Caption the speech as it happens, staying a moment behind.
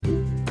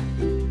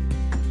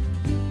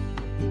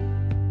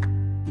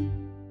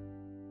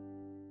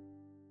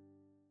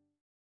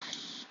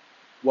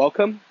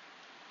Welcome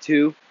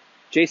to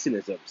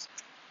Jasonisms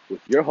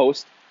with your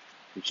host,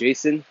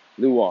 Jason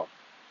Luong.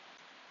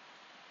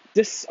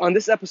 On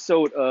this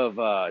episode of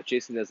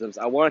Jasonisms,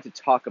 I wanted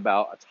to talk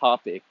about a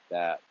topic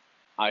that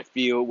I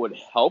feel would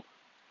help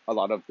a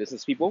lot of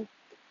business people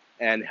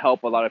and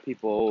help a lot of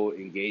people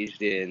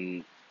engaged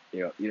in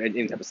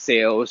any type of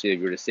sales, if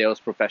you're in a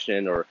sales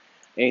profession or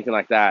anything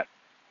like that.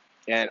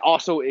 And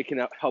also, it can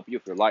help you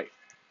with your life.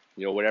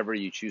 Whatever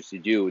you choose to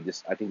do,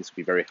 I think this could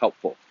be very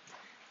helpful.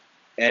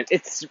 And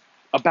it's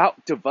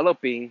about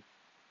developing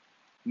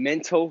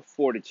mental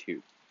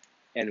fortitude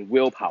and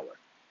willpower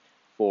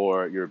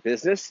for your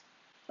business,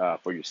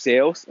 for your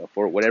sales,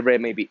 for whatever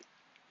it may be.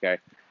 Okay,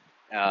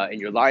 in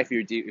your life,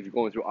 if you're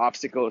going through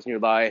obstacles in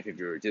your life, if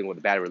you're dealing with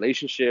a bad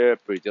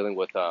relationship, or you're dealing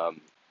with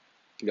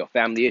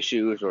family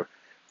issues or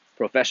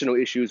professional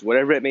issues,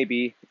 whatever it may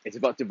be, it's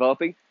about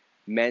developing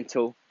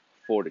mental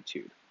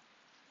fortitude.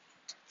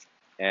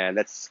 And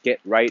let's get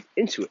right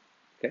into it.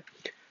 Okay,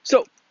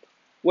 so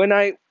when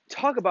I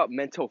talk about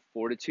mental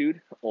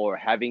fortitude or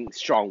having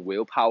strong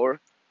willpower,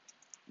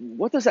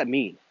 what does that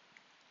mean?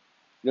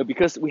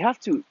 Because we have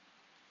to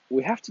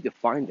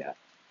define that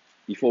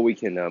before we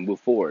can move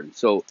forward.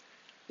 So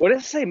when I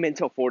say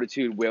mental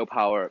fortitude,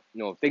 willpower,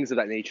 things of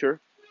that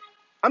nature,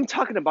 I'm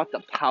talking about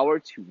the power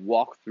to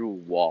walk through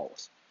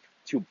walls,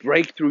 to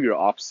break through your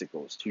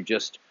obstacles, to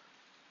just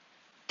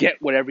get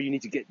whatever you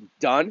need to get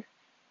done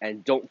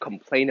and don't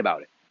complain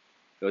about it.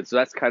 So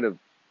that's kind of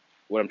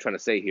what I'm trying to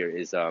say here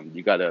is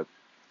you got to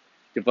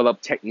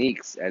develop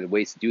techniques and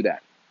ways to do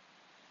that.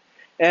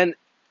 And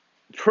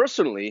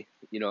personally,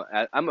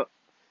 I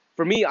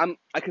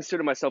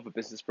consider myself a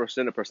business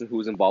person, a person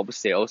who's involved with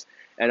sales,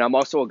 and I'm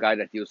also a guy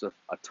that deals with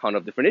a ton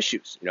of different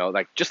issues.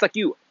 Just like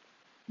you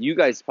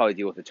guys probably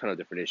deal with a ton of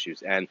different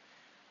issues, and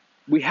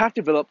we have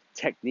to develop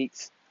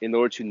techniques in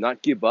order to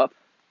not give up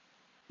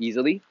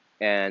easily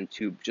and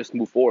to just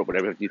move forward,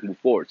 whatever you have to do to move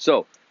forward.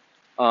 So,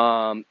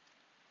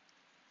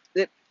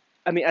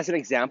 as an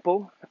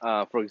example,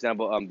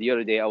 the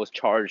other day I was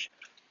charged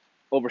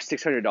over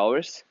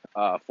 $600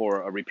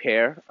 for a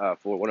repair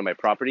for one of my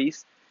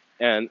properties,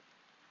 and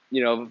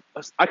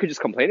I could just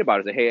complain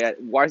about it. Say, hey,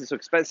 why is it so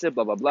expensive?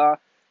 Blah blah blah.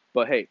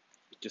 But hey,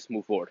 just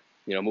move forward.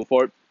 Move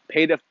forward.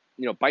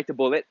 Bite the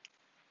bullet,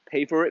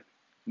 pay for it,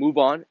 move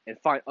on, and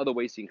find other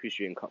ways to increase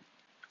your income.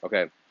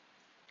 Okay.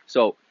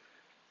 So,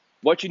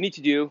 what you need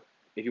to do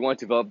if you want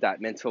to develop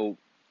that mental,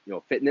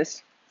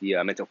 fitness,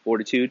 the mental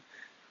fortitude,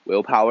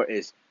 willpower,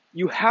 is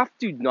you have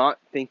to not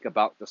think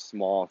about the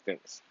small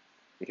things.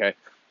 Okay.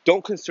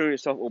 Don't concern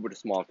yourself over the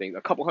small things.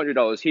 A couple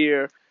 $100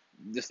 here,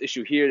 this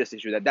issue here, this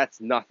issue that. That's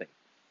nothing.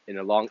 In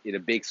a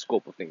big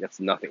scope of things,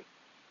 that's nothing.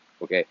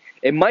 Okay,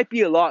 it might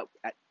be a lot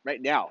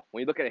right now.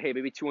 When you look at it, hey,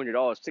 maybe $200,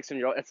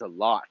 $600, that's a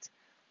lot,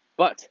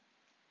 but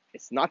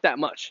it's not that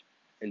much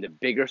in the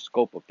bigger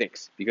scope of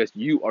things because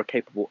you are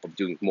capable of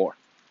doing more.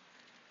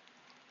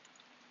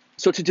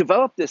 So to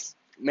develop this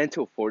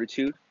mental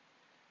fortitude,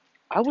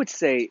 I would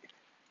say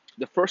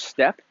the first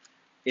step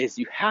is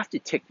you have to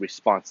take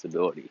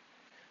responsibility.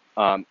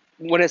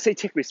 When I say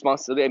take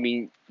responsibility, I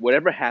mean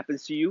whatever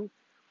happens to you,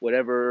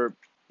 whatever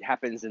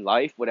happens in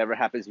life, whatever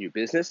happens in your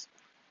business,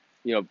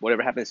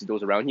 whatever happens to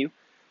those around you,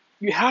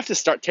 you have to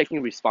start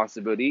taking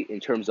responsibility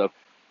in terms of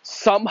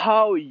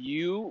somehow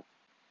you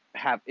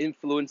have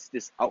influenced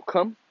this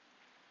outcome,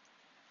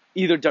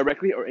 either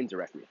directly or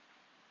indirectly.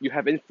 You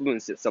have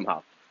influenced it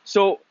somehow.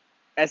 So,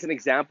 as an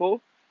example,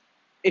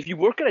 if you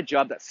work at a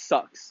job that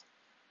sucks,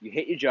 you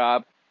hate your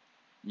job,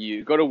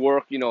 you go to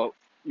work, you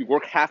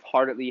work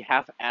half-heartedly,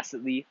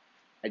 half-assedly,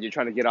 and you're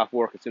trying to get off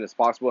work as soon as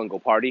possible and go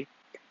party.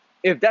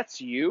 If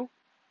that's you,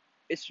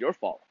 it's your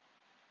fault.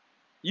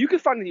 You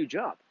could find a new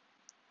job.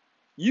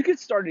 You could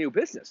start a new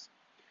business.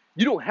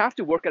 You don't have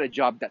to work at a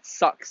job that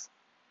sucks.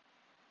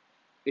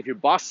 If your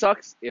boss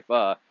sucks, if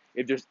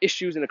there's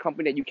issues in a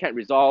company that you can't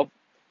resolve,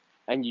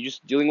 and you're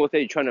just dealing with it,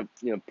 you're trying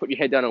to put your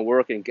head down and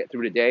work and get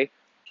through the day,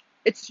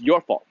 it's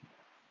your fault.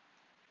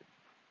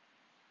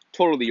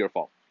 Totally your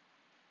fault.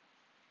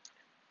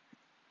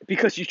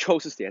 Because you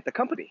chose to stay at the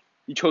company.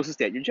 You chose to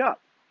stay at your job.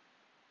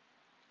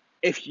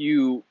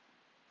 And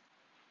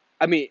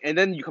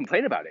then you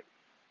complain about it.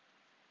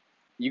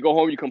 You go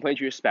home, you complain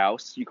to your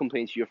spouse, you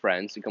complain to your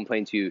friends, you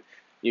complain to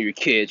your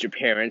kids, your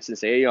parents, and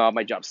say,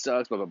 my job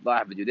sucks, blah, blah, blah, I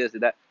have to do this, do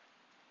that.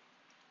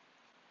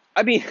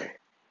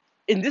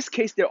 In this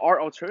case, there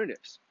are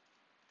alternatives.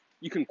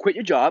 You can quit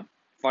your job,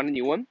 find a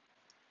new one.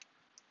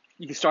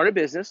 You can start a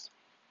business.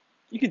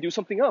 You can do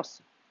something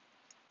else.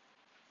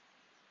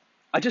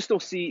 I just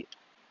don't see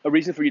a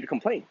reason for you to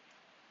complain.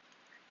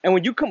 And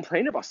when you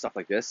complain about stuff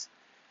like this,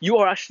 you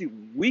are actually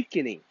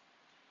weakening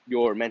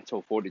your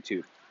mental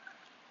fortitude.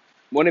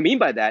 What I mean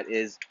by that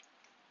is,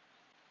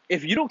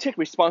 if you don't take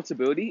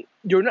responsibility,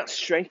 you're not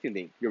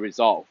strengthening your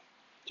resolve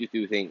to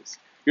do things.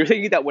 You're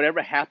thinking that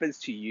whatever happens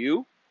to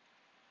you,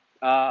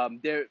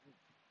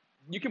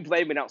 you can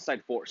blame an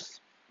outside force,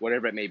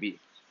 whatever it may be.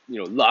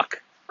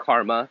 Luck,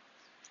 karma,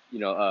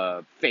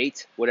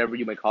 fate, whatever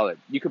you might call it.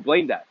 You could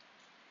blame that.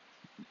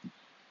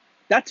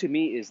 That to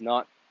me is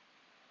not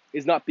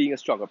being a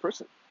stronger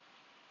person.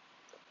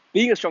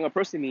 Being a stronger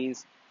person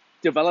means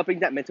developing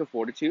that mental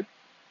fortitude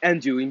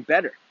and doing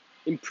better,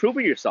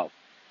 improving yourself.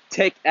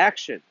 Take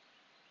action,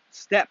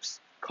 steps,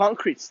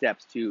 concrete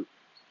steps to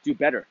do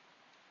better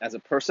as a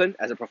person,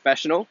 as a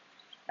professional,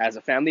 as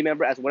a family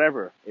member, as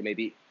whatever it may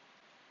be.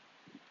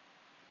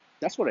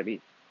 That's what I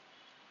mean.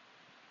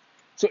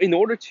 So, in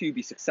order to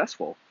be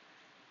successful,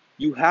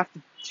 you have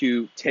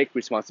to take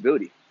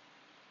responsibility.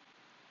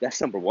 That's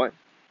number one.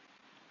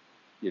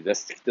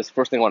 That's the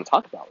first thing I want to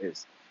talk about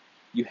is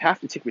you have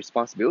to take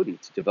responsibility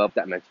to develop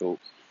that mental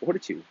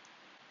fortitude.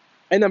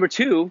 And number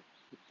two,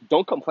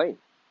 don't complain.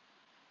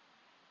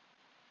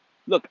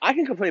 Look, I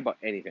can complain about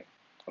anything.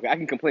 Okay, I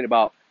can complain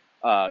about,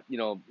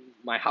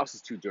 my house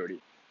is too dirty.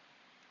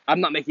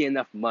 I'm not making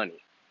enough money.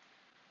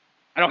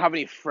 I don't have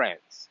any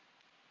friends.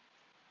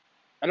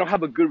 I don't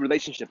have a good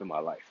relationship in my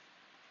life.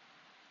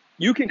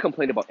 You can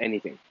complain about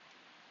anything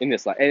in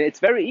this life, and it's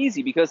very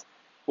easy because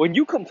when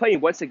you complain,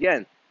 once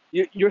again,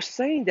 you're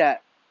saying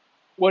that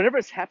whatever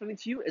is happening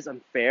to you is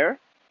unfair,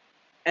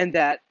 and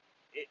that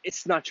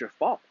it's not your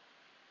fault.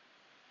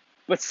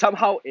 But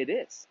somehow it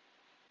is.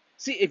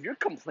 See, if you're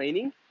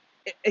complaining,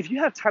 if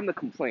you have time to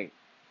complain,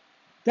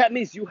 that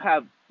means you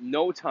have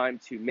no time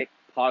to make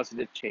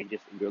positive changes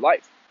in your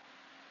life.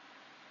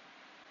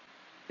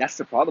 That's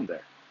the problem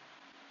there.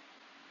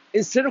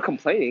 Instead of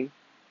complaining,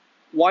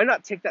 why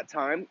not take that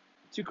time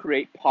to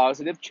create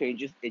positive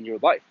changes in your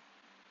life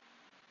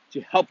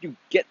to help you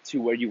get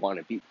to where you want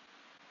to be,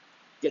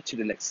 get to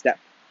the next step?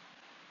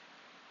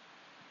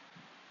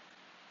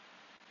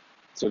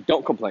 So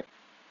don't complain.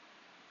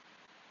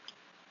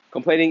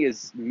 Complaining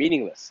is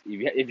meaningless.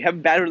 If you have a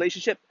bad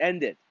relationship,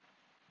 end it.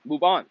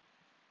 Move on.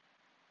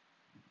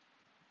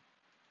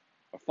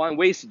 Or find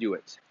ways to do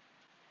it.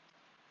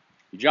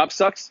 Your job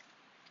sucks,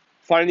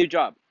 find a new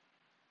job.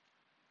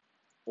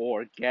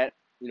 Or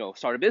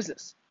start a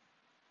business.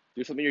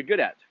 Do something you're good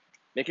at.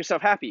 Make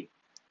yourself happy.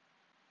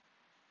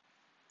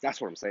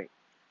 That's what I'm saying.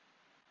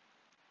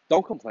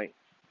 Don't complain.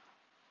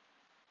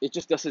 It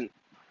just doesn't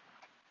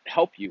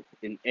help you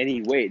in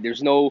any way.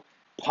 There's no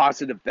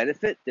positive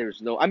benefit.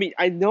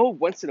 I know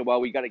once in a while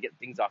we got to get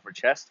things off our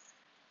chest,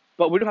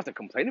 but we don't have to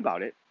complain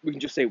about it. We can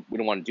just say we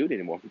don't want to do it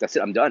anymore. That's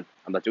it. I'm done.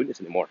 I'm not doing this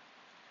anymore.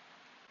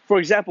 For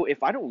example,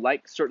 if I don't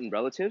like certain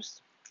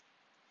relatives,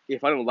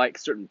 if I don't like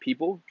certain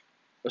people,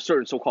 or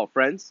certain so-called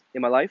friends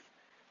in my life,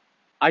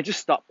 I just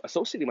stop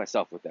associating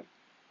myself with them.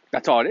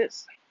 That's all it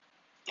is.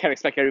 Can't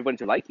expect everyone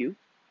to like you,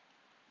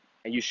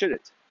 and you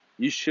shouldn't.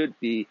 You should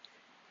be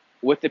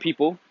with the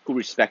people who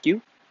respect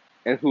you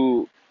and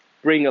who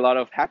bring a lot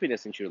of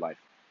happiness into your life.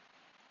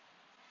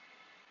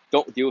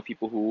 Don't deal with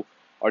people who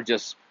are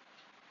just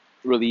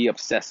really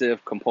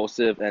obsessive,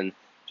 compulsive, and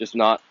just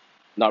not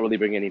really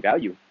bringing any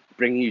value,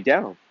 bringing you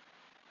down.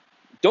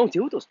 Don't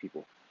deal with those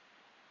people.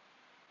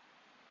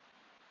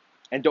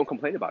 And don't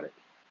complain about it.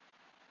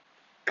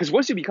 Because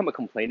once you become a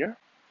complainer,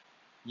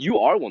 you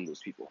are one of those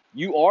people.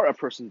 You are a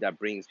person that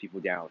brings people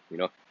down.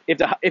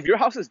 If your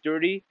house is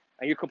dirty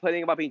and you're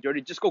complaining about being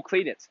dirty, just go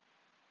clean it.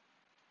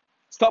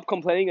 Stop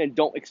complaining and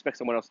don't expect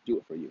someone else to do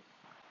it for you.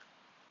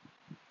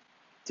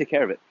 Take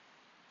care of it.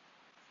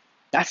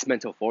 That's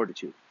mental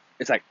fortitude.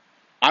 It's like,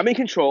 I'm in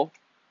control.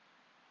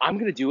 I'm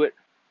going to do it.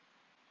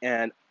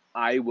 And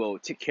I will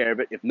take care of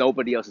it if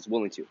nobody else is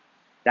willing to.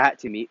 That,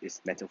 to me,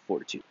 is mental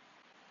fortitude.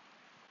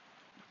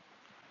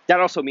 That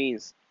also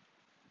means,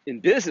 in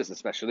business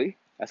especially,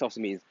 that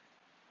also means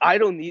I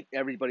don't need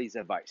everybody's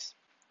advice.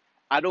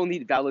 I don't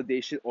need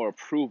validation or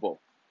approval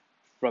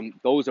from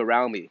those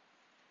around me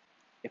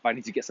if I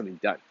need to get something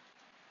done.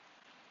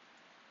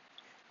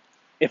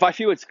 If I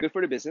feel it's good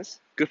for the business,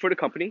 good for the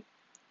company,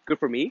 good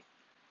for me,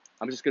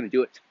 I'm just going to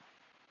do it.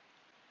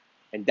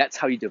 And that's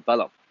how you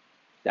develop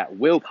that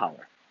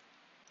willpower.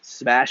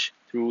 Smash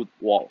through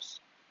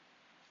walls.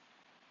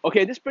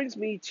 Okay, this brings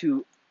me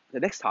to the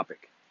next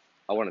topic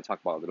I want to talk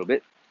about a little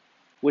bit,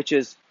 which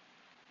is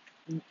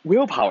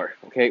willpower.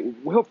 Okay,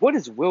 what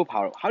is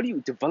willpower? How do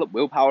you develop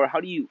willpower? How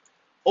do you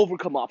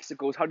overcome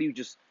obstacles? How do you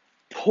just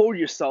pull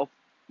yourself,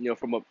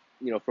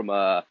 from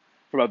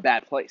a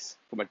bad place,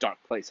 from a dark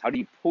place? How do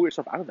you pull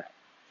yourself out of that?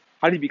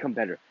 How do you become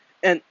better?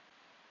 And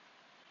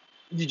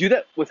you do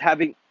that with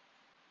having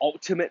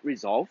ultimate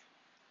resolve.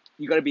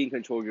 You got to be in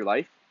control of your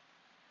life.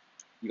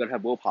 You got to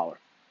have willpower.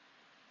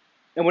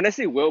 And when I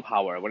say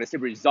willpower, when I say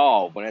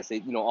resolve, when I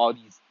say all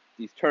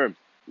these terms,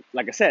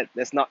 like I said,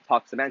 let's not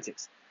talk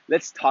semantics.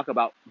 Let's talk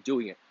about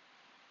doing it.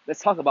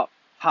 Let's talk about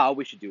how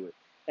we should do it.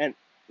 And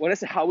when I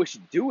say how we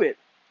should do it,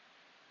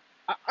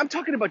 I'm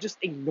talking about just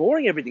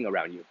ignoring everything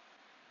around you.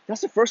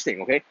 That's the first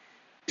thing, okay?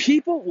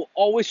 People will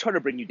always try to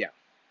bring you down.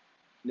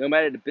 No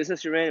matter the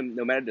business you're in,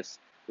 no matter the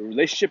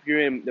relationship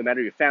you're in, no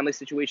matter your family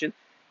situation,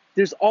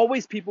 there's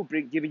always people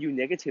giving you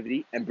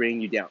negativity and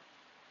bringing you down.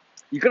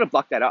 You got to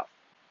block that out.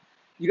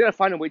 You got to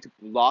find a way to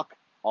block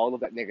all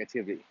of that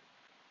negativity,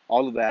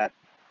 all of that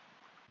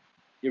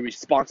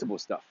irresponsible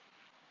stuff.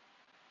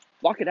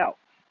 Block it out.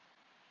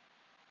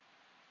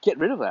 Get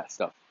rid of that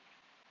stuff.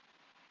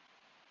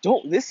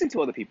 Don't listen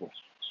to other people.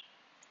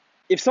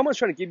 If someone's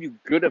trying to give you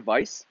good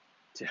advice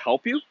to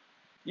help you,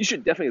 you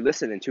should definitely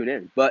listen and tune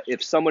in. But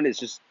if someone is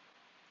just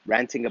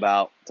ranting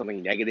about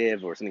something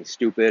negative or something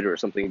stupid or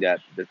something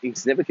that's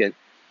insignificant,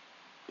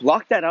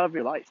 block that out of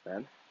your life,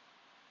 man.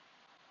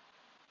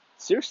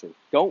 Seriously,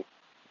 don't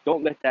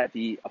let that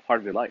be a part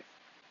of your life.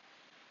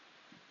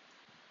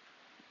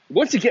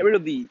 Once you get rid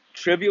of the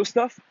trivial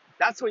stuff,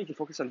 that's when you can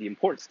focus on the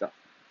important stuff.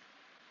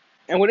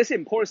 And when I say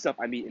important stuff,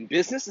 I mean in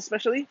business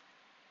especially,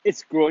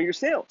 it's growing your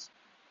sales.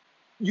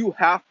 You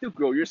have to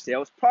grow your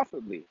sales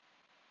profitably.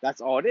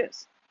 That's all it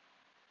is.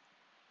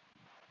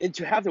 And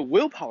to have the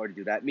willpower to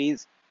do that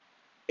means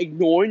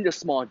ignoring the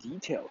small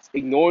details,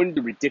 ignoring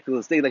the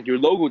ridiculous thing, like your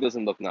logo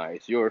doesn't look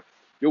nice, your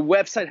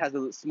website has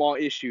a small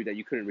issue that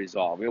you couldn't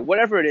resolve,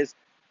 whatever it is,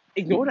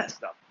 ignore that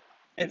stuff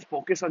and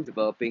focus on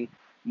developing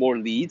more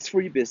leads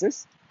for your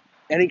business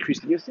and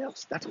increasing your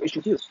sales. That's what you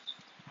should do.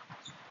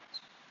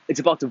 It's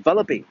about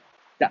developing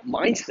that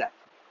mindset,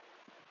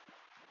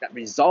 that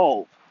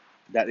resolve,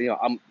 that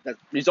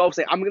resolve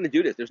saying, I'm gonna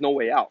do this. There's no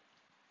way out.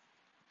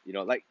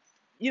 Like,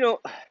 you know,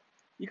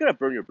 you gotta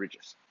burn your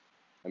bridges.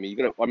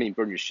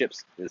 Burn your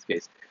ships in this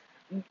case.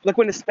 Like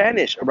when the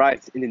Spanish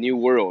arrived in the New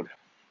World,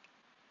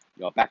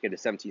 back in the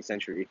 17th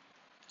century,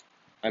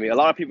 a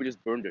lot of people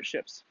just burned their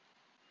ships.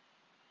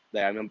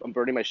 Like, I'm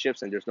burning my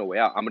ships and there's no way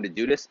out. I'm going to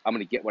do this. I'm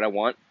going to get what I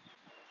want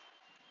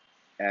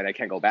and I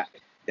can't go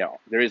back.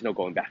 There is no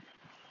going back.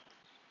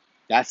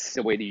 That's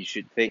the way that you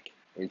should think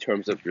in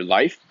terms of your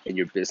life and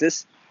your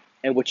business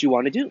and what you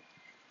want to do.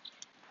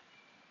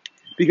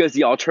 Because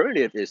the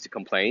alternative is to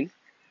complain,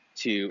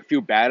 to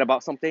feel bad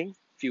about something,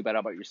 feel bad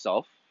about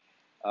yourself,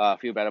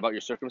 feel bad about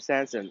your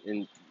circumstance,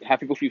 and have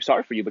people feel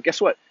sorry for you. But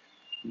guess what?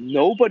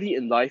 Nobody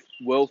in life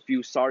will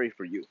feel sorry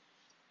for you.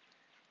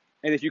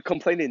 And if you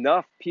complain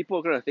enough, people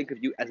are going to think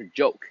of you as a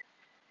joke.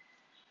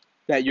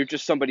 That you're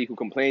just somebody who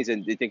complains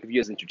and they think of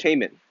you as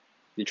entertainment.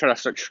 They're going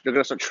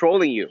to start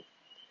trolling you,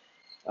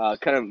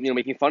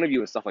 making fun of you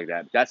and stuff like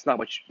that. That's not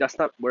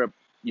where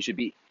you should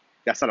be.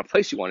 That's not a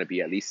place you want to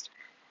be, at least.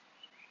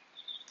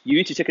 You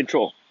need to take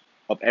control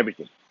of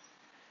everything.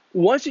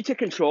 Once you take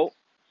control,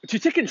 you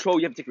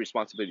have to take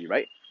responsibility,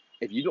 right?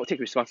 If you don't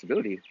take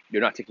responsibility,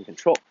 you're not taking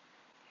control.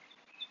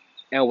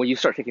 And when you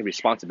start taking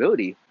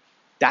responsibility,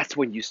 that's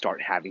when you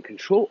start having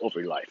control over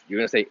your life. You're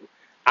going to say,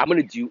 I'm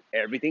going to do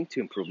everything to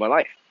improve my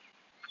life.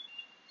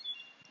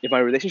 If my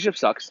relationship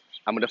sucks,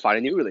 I'm going to find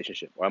a new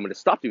relationship, or I'm going to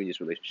stop doing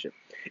this relationship.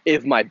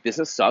 If my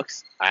business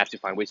sucks, I have to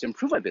find ways to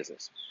improve my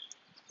business.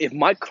 If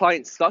my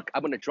clients suck,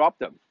 I'm going to drop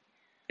them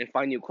and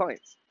find new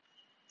clients,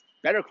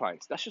 better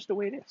clients. That's just the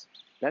way it is.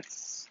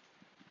 That's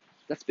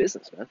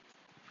business, man.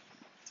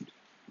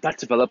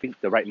 That's developing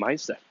the right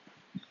mindset.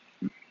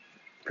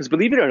 Because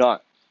believe it or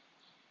not,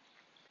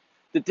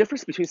 the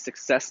difference between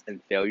success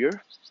and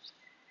failure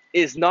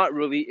is not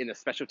really in a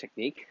special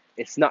technique.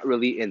 It's not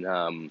really in,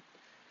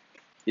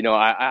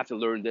 I have to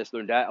learn this,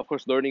 learn that. Of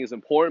course, learning is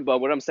important, but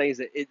what I'm saying is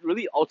that it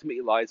really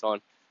ultimately lies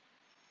on,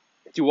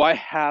 do I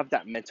have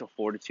that mental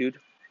fortitude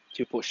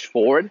to push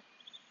forward,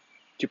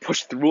 to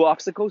push through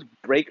obstacles,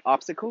 break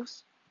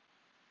obstacles,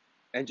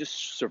 and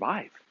just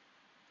survive?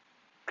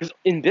 Because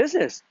in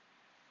business,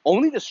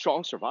 only the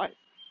strong survive.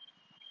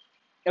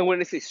 And when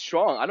I say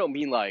strong, I don't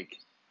mean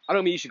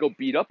you should go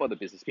beat up other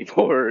business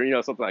people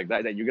or something like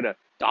that you're gonna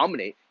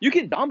dominate. You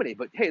can dominate,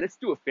 but hey, let's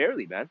do it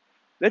fairly, man.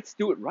 Let's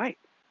do it right.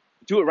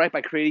 Do it right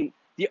by creating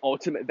the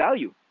ultimate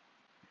value.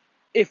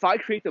 If I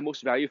create the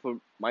most value for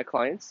my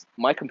clients,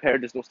 my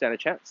competitors don't stand a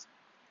chance.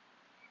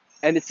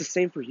 And it's the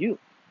same for you.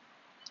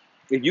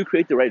 If you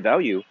create the right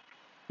value,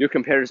 your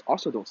competitors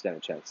also don't stand a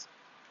chance.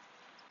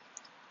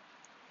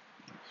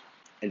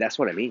 And that's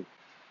what I mean.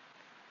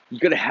 You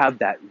gotta have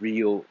that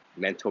real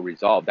mental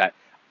resolve that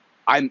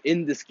I'm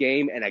in this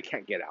game and I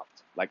can't get out.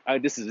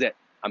 This is it.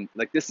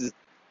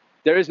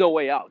 There is no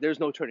way out. There's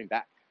no turning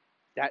back.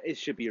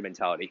 Should be your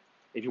mentality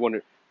if you want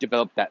to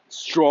develop that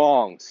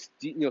strong,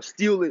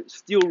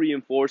 steel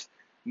reinforced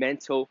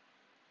mental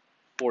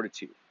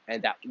fortitude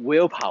and that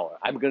willpower.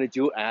 I'm gonna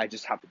do it, and I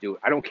just have to do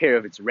it. I don't care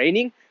if it's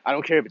raining. I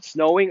don't care if it's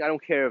snowing. I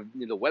don't care if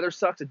the weather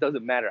sucks. It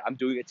doesn't matter. I'm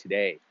doing it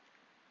today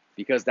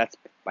because that's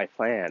my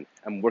plan.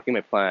 I'm working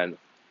my plan.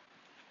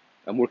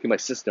 I'm working my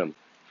system.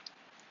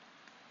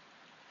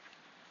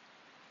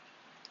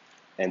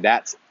 And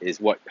that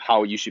is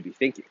how you should be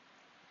thinking,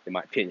 in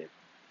my opinion,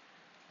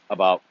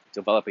 about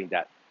developing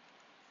that.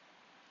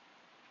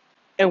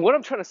 And what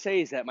I'm trying to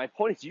say is that my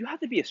point is you have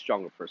to be a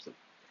stronger person.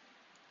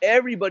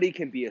 Everybody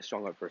can be a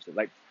stronger person.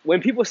 Like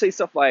when people say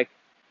stuff like,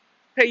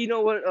 hey, you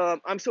know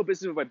what? I'm so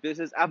busy with my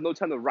business. I have no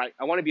time to write.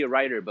 I want to be a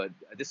writer, but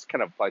this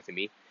kind of applies to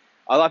me.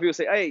 A lot of people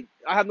say, hey,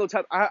 I have no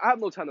time. I have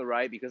no time to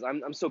write because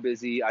I'm so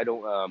busy. I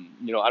don't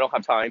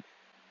have time.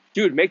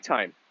 Dude, make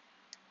time.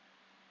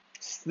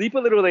 Sleep a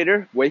little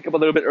later, wake up a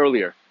little bit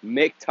earlier.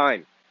 Make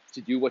time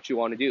to do what you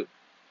want to do.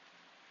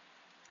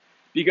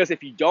 Because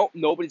if you don't,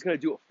 nobody's going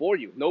to do it for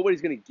you.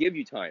 Nobody's going to give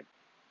you time.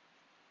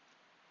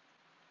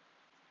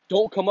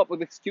 Don't come up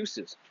with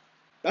excuses.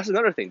 That's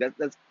another thing.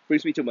 That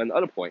brings me to my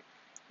other point.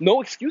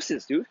 No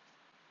excuses, dude.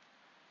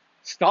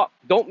 Stop.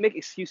 Don't make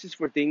excuses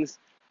for things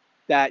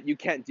that you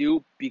can't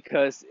do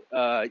because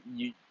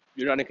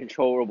you're not in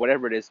control or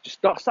whatever it is, just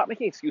stop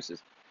making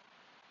excuses.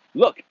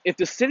 Look, if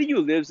the city you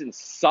live in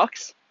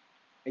sucks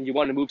and you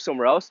want to move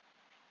somewhere else,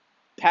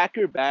 pack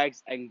your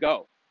bags and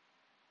go.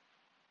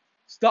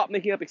 Stop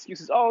making up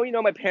excuses. Oh,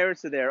 my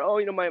parents are there.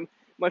 Oh,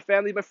 my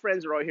family, my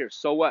friends are all here.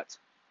 So what?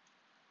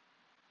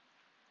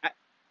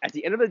 At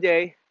the end of the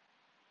day,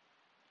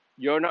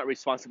 you're not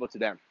responsible to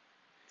them.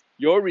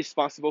 You're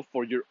responsible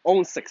for your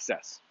own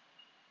success,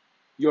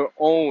 your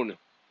own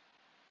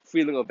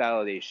feeling of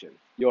validation,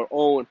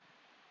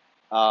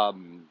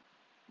 um,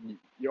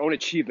 your own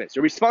achievements.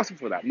 You're responsible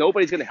for that.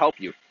 Nobody's gonna help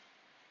you.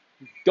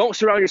 Don't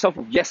surround yourself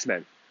with yes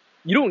men.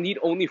 You don't need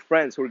only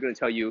friends who are gonna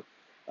tell you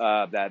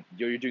that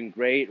you're doing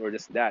great or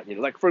this and that.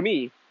 Like for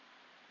me,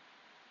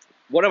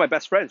 one of my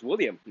best friends,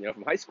 William,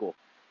 from high school.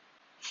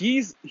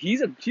 He's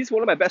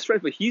one of my best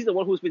friends, but he's the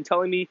one who's been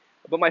telling me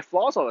about my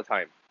flaws all the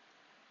time.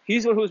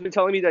 He's the one who's been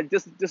telling me that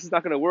this is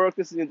not going to work.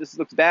 This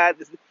looks bad.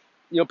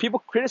 People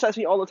criticize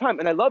me all the time,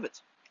 and I love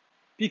it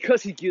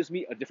because he gives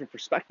me a different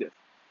perspective.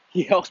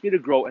 He helps me to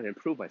grow and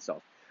improve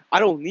myself. I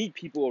don't need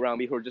people around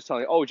me who are just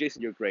telling, "Oh,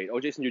 Jason, you're great. Oh,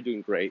 Jason, you're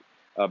doing great.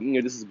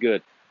 This is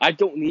good." I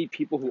don't need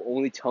people who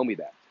only tell me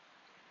that.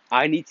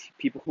 I need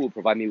people who will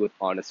provide me with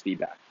honest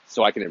feedback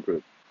so I can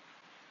improve.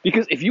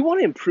 Because if you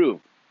want to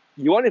improve,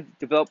 you want to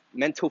develop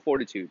mental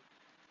fortitude,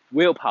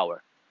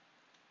 willpower.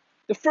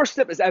 The first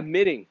step is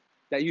admitting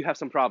that you have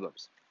some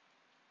problems.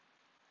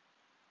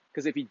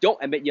 Because if you don't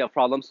admit you have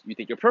problems, you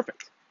think you're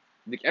perfect.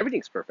 You think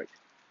everything's perfect,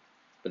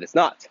 but it's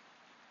not.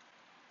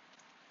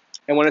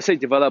 And when I say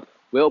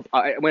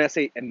when I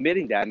say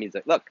admitting that, it means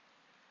like, look,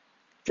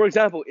 for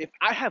example, if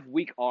I have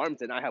weak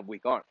arms and I have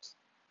weak arms,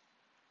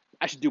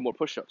 I should do more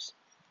push-ups.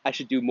 I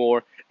should do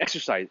more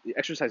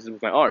exercises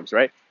with my arms,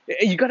 right?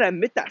 And you gotta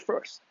admit that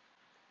first.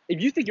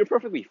 If you think you're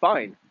perfectly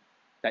fine,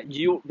 that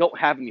you don't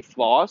have any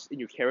flaws in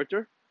your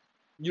character,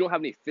 you don't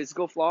have any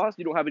physical flaws,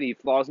 you don't have any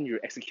flaws in your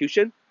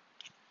execution,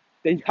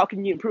 then how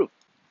can you improve?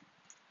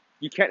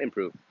 You can't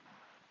improve.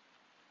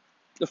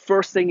 The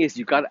first thing is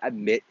you gotta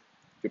admit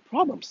your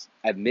problems,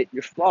 admit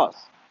your flaws.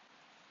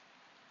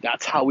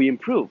 That's how we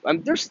improve.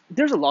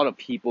 There's a lot of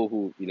people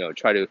who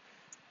try to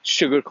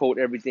sugarcoat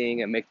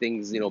everything and make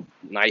things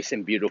nice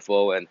and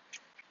beautiful and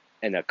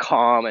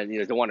calm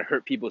and don't want to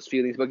hurt people's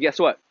feelings. But guess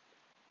what?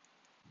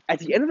 At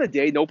the end of the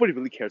day, nobody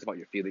really cares about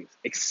your feelings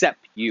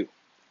except you.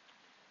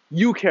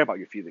 You care about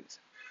your feelings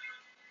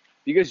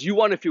because you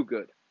want to feel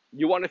good.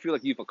 You want to feel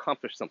like you've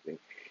accomplished something.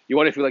 You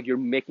want to feel like you're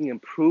making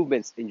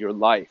improvements in your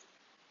life.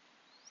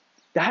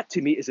 That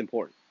to me is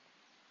important.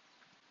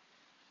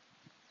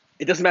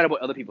 It doesn't matter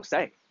what other people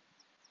say.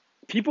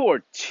 People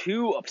are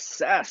too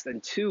obsessed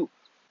and too,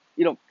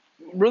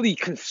 really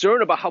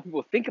concerned about how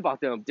people think about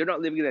them. They're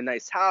not living in a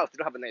nice house. They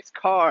don't have a nice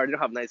car. They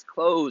don't have nice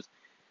clothes.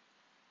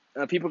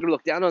 People are going to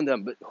look down on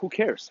them, but who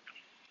cares?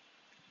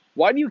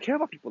 Why do you care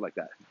about people like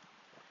that?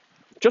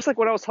 Just like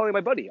when I was telling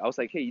my buddy, I was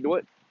like, hey, you know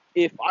what?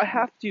 If I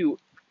have to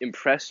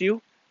impress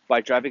you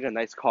by driving a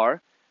nice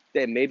car,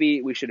 then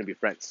maybe we shouldn't be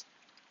friends.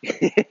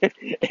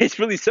 It's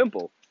really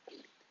simple.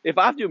 If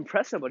I have to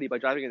impress somebody by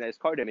driving a nice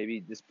car, then maybe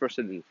this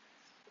person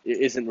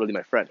isn't really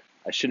my friend.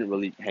 I shouldn't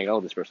really hang out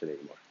with this person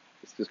anymore.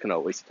 It's just kind of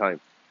a waste of time.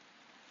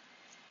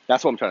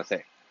 That's what I'm trying to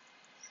say.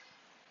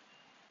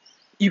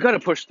 You got to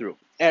push through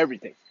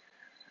everything.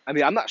 I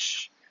mean,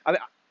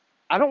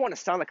 I don't want to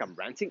sound like I'm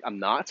ranting. I'm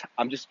not.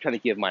 I'm just trying to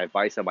give my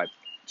advice and my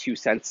 2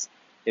 cents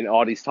in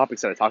all these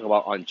topics that I talk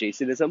about on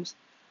Jasonisms.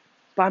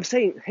 But I'm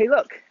saying, hey,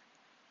 look,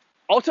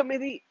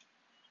 ultimately,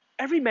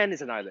 every man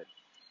is an island.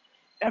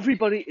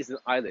 Everybody is an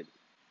island,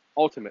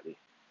 ultimately.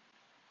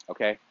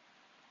 Okay?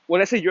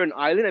 When I say you're an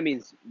island, I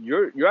mean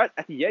you're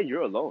at the end,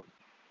 you're alone.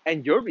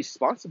 And you're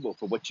responsible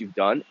for what you've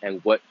done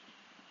and what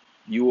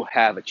you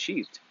have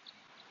achieved.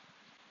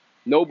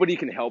 Nobody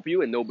can help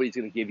you and nobody's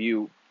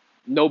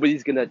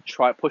going to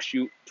try push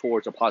you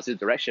towards a positive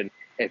direction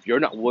if you're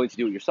not willing to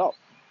do it yourself.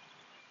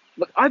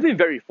 Look, I've been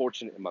very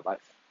fortunate in my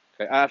life.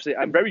 Okay,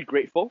 I'm very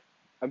grateful.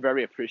 I'm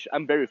very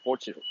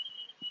fortunate.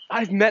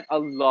 I've met a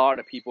lot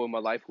of people in my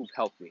life who've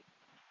helped me.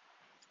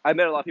 I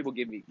met a lot of people who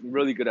gave me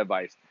really good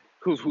advice,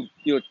 who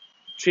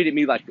treated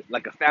me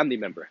like a family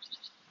member.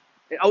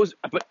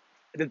 But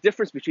the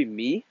difference between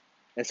me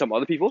and some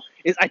other people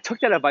is I took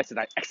that advice and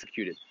I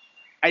executed.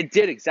 I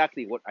did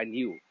exactly what I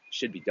knew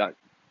should be done.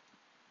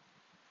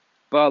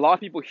 But a lot of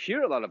people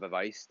hear a lot of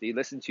advice. They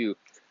listen to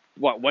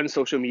one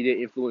social media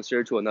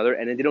influencer to another,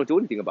 and then they don't do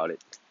anything about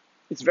it.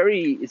 It's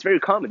very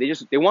common.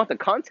 They want the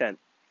content,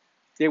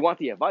 they want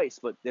the advice,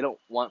 but they don't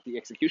want the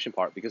execution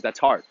part because that's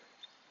hard.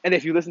 And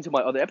if you listen to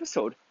my other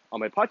episode on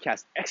my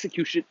podcast,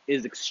 execution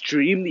is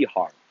extremely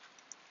hard.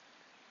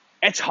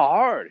 It's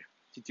hard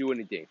to do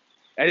anything,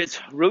 and it's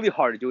really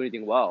hard to do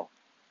anything well.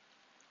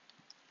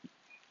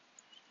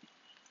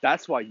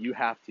 That's why you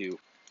have to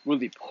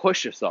really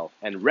push yourself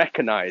and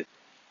recognize,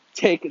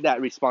 take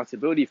that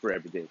responsibility for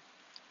everything.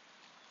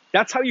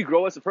 That's how you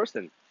grow as a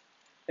person.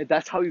 And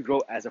that's how you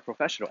grow as a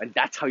professional. And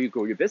that's how you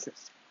grow your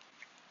business.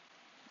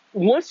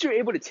 Once you're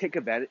able to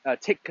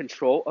take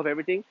control of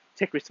everything,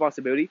 take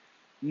responsibility,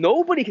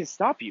 nobody can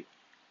stop you.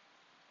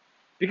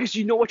 because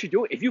you know what you're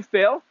doing. If you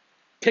fail,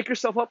 pick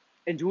yourself up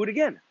and do it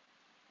again.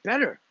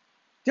 Better,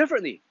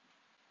 differently.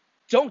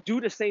 Don't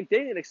do the same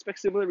thing and expect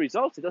similar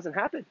results. It doesn't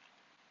happen.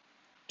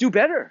 Do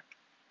better.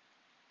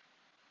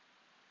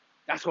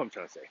 That's what I'm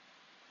trying to say.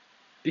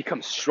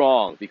 Become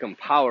strong, become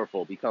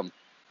powerful, become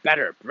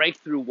better. Break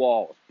through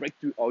walls, break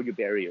through all your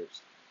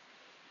barriers.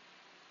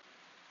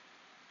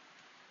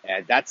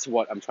 And that's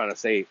what I'm trying to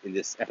say in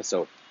this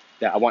episode,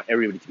 that I want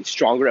everybody to be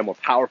stronger and more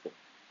powerful.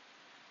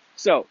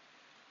 So,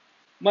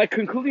 my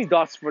concluding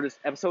thoughts for this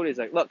episode is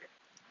like, look,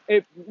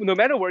 no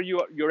matter where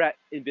you're at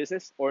in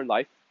business or in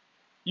life,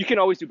 you can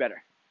always do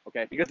better,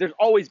 okay? Because there's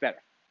always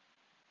better.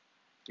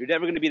 You're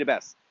never going to be the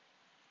best.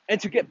 And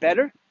to get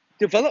better,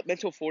 develop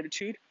mental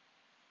fortitude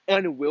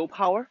and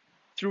willpower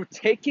through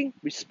taking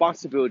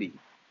responsibility.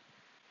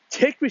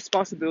 Take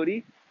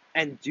responsibility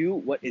and do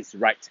what is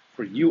right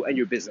for you and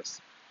your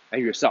business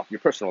and yourself, your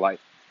personal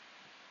life.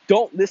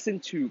 Don't listen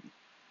to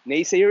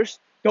naysayers.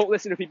 Don't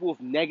listen to people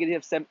with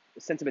negative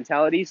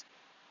sentimentalities.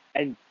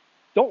 And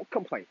don't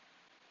complain.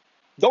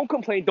 Don't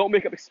complain. Don't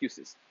make up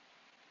excuses.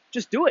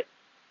 Just do it.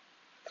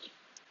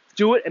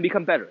 Do it and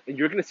become better. And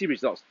you're going to see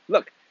results.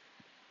 Look,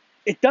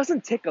 it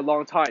doesn't take a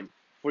long time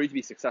for you to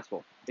be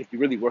successful if you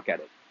really work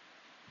at it.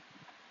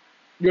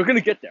 You're going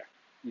to get there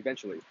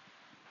eventually.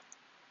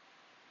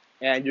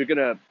 And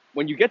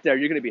when you get there,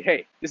 you're going to be,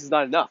 hey, this is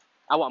not enough.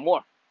 I want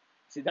more.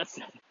 See, that's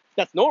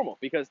normal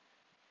because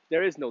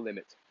there is no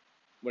limit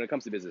when it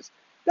comes to business.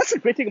 That's the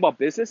great thing about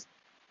business.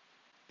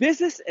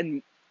 Business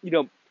and,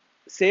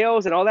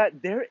 sales and all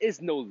that, there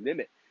is no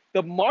limit.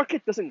 The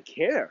market doesn't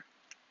care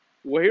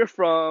where you're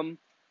from,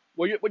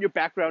 what your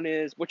background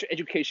is, what your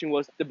education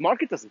was. The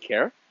market doesn't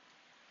care.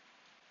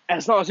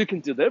 As long as you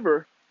can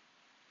deliver,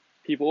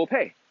 people will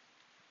pay.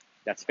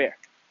 That's fair.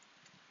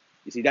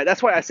 You see,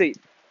 that's why I say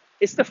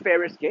it's the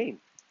fairest game.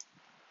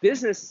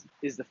 Business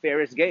is the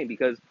fairest game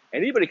because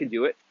anybody can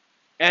do it.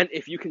 And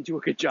if you can do a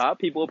good job,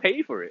 people will pay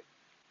you for it.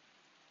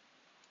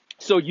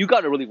 So you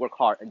got to really work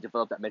hard and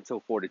develop that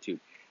mental fortitude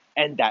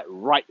and that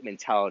right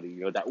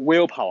mentality, that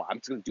willpower. I'm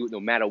just going to do it no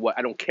matter what.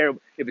 I don't care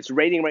if it's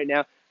raining right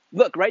now.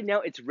 Look, right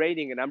now it's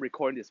raining and I'm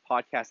recording this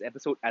podcast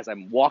episode as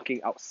I'm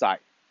walking outside.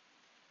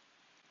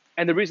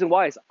 And the reason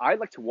why is I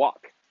like to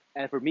walk.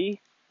 And for me,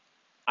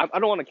 I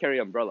don't want to carry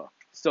an umbrella.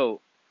 So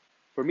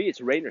for me,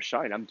 it's rain or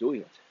shine. I'm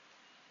doing it.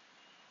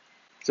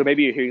 So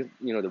maybe you hear,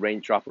 the rain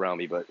drop around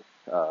me, but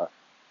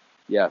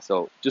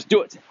so just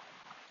do it.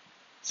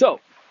 So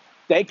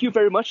thank you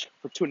very much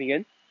for tuning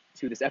in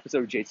to this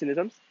episode of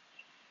Jasonisms.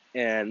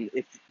 And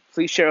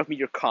please share with me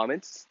your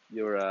comments,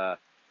 your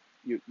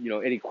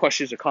any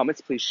questions or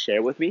comments, please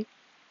share with me.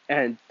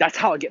 And that's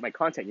how I get my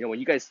content. When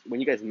you guys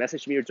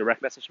message me or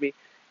direct message me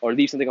or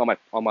leave something on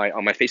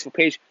my Facebook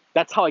page,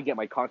 that's how I get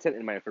my content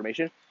and my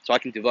information, so I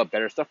can develop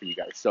better stuff for you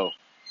guys. So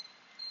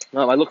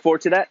I look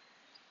forward to that.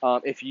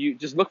 If you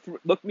just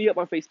look me up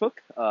on Facebook,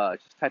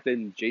 just type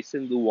in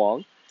Jason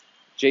Luong.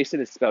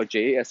 Jason is spelled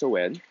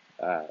Jason.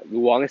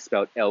 Luong is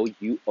spelled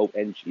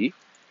Luong.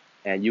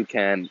 And you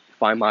can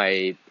find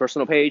my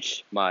personal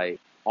page, my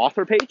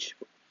author page,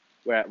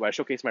 where I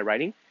showcase my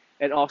writing,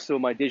 and also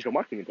my digital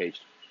marketing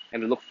page.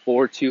 And I look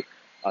forward to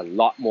a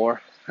lot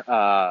more,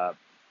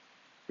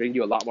 bringing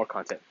you a lot more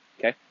content.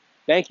 Okay?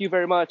 Thank you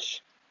very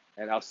much,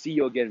 and I'll see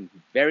you again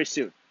very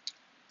soon.